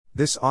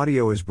This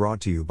audio is brought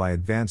to you by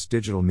Advanced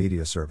Digital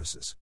Media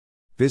Services.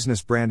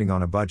 Business branding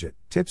on a budget,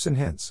 tips and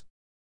hints.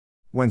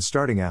 When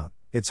starting out,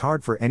 it's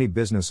hard for any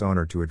business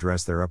owner to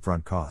address their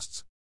upfront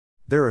costs.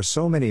 There are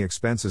so many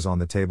expenses on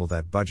the table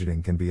that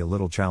budgeting can be a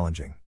little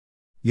challenging.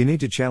 You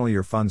need to channel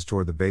your funds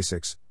toward the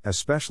basics,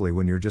 especially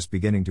when you're just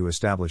beginning to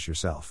establish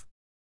yourself.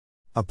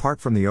 Apart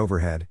from the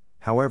overhead,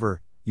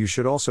 however, you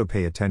should also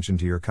pay attention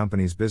to your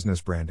company's business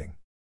branding.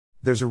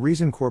 There's a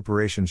reason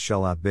corporations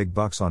shell out big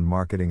bucks on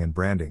marketing and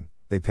branding,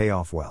 they pay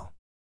off well.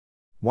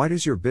 Why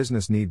does your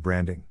business need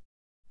branding?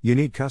 You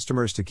need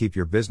customers to keep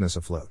your business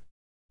afloat.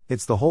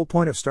 It's the whole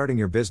point of starting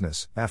your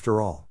business,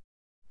 after all.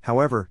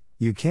 However,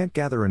 you can't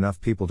gather enough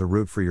people to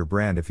root for your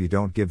brand if you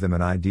don't give them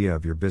an idea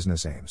of your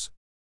business aims.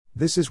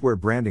 This is where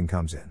branding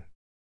comes in.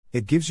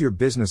 It gives your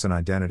business an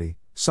identity,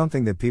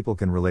 something that people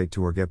can relate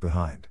to or get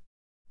behind.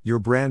 Your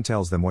brand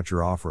tells them what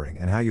you're offering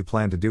and how you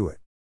plan to do it.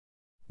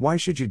 Why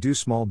should you do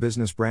small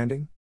business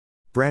branding?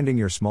 Branding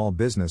your small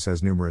business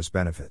has numerous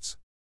benefits.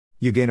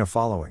 You gain a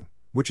following,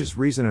 which is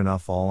reason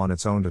enough all on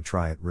its own to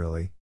try it,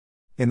 really.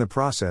 In the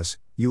process,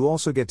 you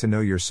also get to know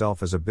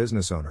yourself as a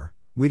business owner,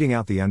 weeding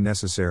out the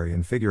unnecessary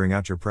and figuring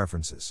out your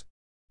preferences.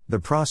 The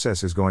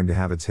process is going to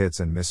have its hits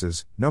and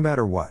misses, no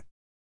matter what.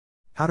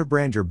 How to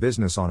brand your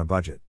business on a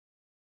budget.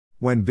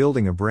 When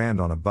building a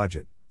brand on a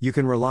budget, you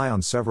can rely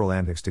on several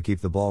antics to keep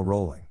the ball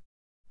rolling.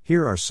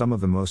 Here are some of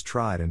the most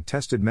tried and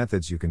tested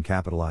methods you can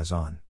capitalize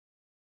on.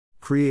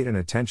 Create an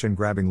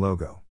attention-grabbing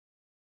logo.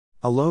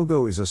 A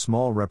logo is a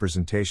small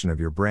representation of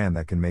your brand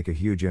that can make a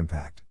huge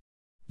impact.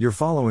 Your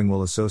following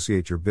will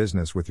associate your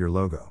business with your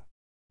logo.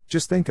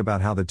 Just think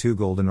about how the two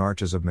golden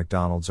arches of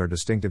McDonald's are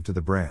distinctive to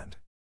the brand.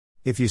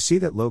 If you see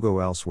that logo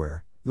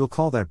elsewhere, you'll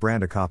call that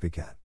brand a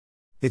copycat.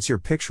 It's your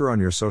picture on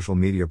your social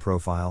media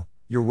profile,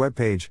 your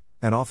webpage,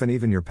 and often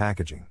even your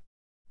packaging.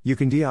 You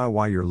can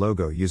DIY your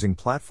logo using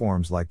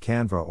platforms like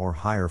Canva or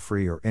hire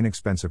free or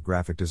inexpensive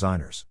graphic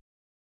designers.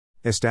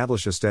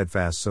 Establish a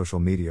steadfast social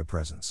media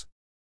presence.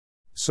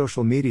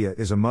 Social media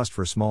is a must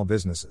for small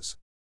businesses.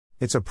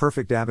 It's a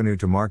perfect avenue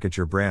to market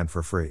your brand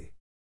for free.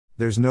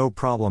 There's no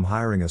problem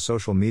hiring a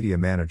social media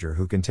manager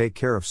who can take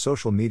care of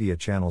social media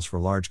channels for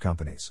large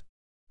companies.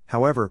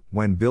 However,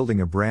 when building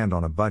a brand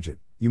on a budget,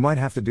 you might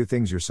have to do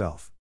things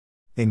yourself.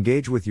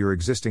 Engage with your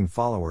existing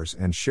followers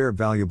and share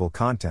valuable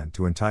content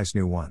to entice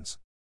new ones.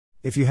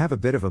 If you have a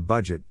bit of a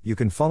budget, you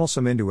can funnel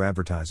some into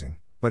advertising,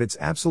 but it's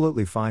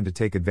absolutely fine to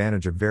take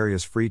advantage of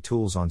various free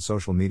tools on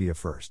social media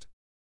first.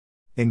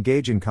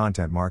 Engage in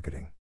content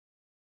marketing.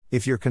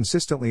 If you're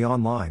consistently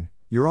online,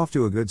 you're off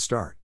to a good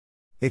start.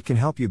 It can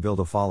help you build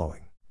a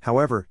following.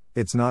 However,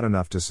 it's not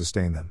enough to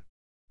sustain them.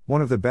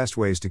 One of the best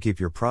ways to keep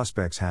your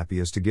prospects happy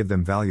is to give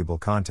them valuable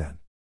content.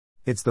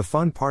 It's the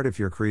fun part if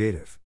you're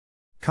creative.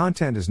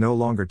 Content is no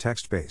longer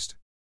text-based.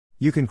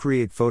 You can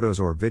create photos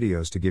or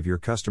videos to give your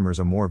customers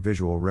a more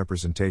visual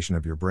representation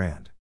of your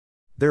brand.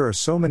 There are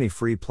so many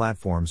free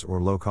platforms or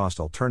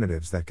low-cost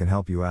alternatives that can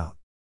help you out.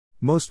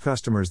 Most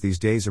customers these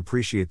days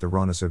appreciate the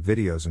rawness of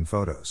videos and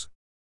photos.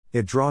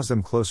 It draws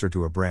them closer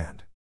to a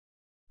brand.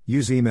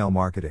 Use email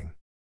marketing.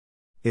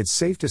 It's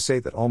safe to say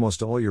that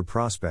almost all your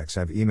prospects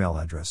have email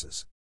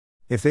addresses.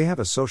 If they have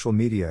a social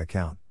media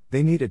account,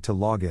 they need it to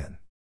log in.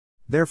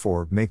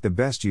 Therefore, make the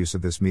best use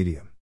of this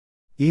medium.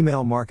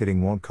 Email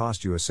marketing won't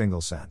cost you a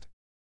single cent.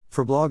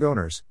 For blog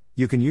owners,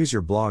 you can use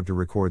your blog to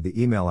record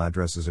the email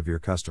addresses of your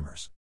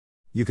customers.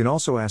 You can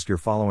also ask your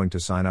following to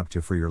sign up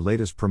for your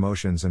latest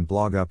promotions and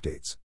blog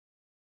updates.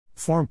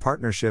 Form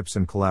partnerships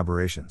and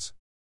collaborations.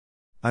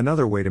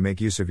 Another way to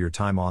make use of your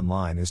time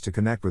online is to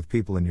connect with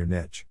people in your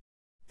niche.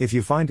 If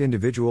you find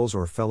individuals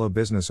or fellow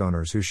business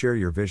owners who share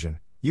your vision,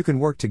 you can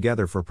work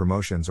together for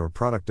promotions or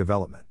product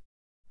development.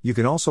 You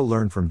can also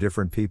learn from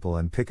different people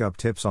and pick up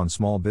tips on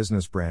small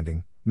business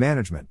branding,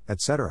 management,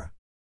 etc.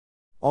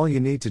 All you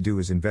need to do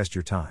is invest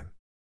your time.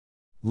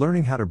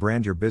 Learning how to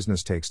brand your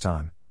business takes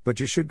time, but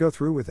you should go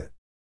through with it.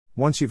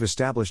 Once you've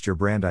established your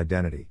brand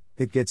identity,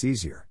 it gets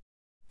easier.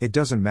 It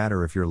doesn't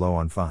matter if you're low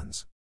on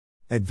funds.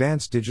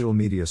 Advanced Digital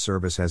Media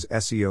Service has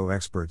SEO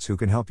experts who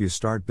can help you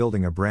start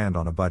building a brand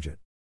on a budget.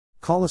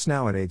 Call us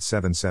now at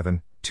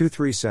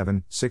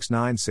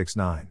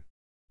 877-237-6969.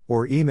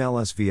 Or email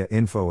us via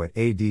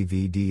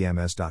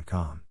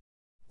info@advdms.com.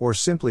 Or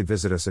simply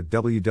visit us at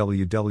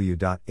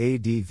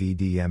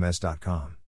www.advdms.com.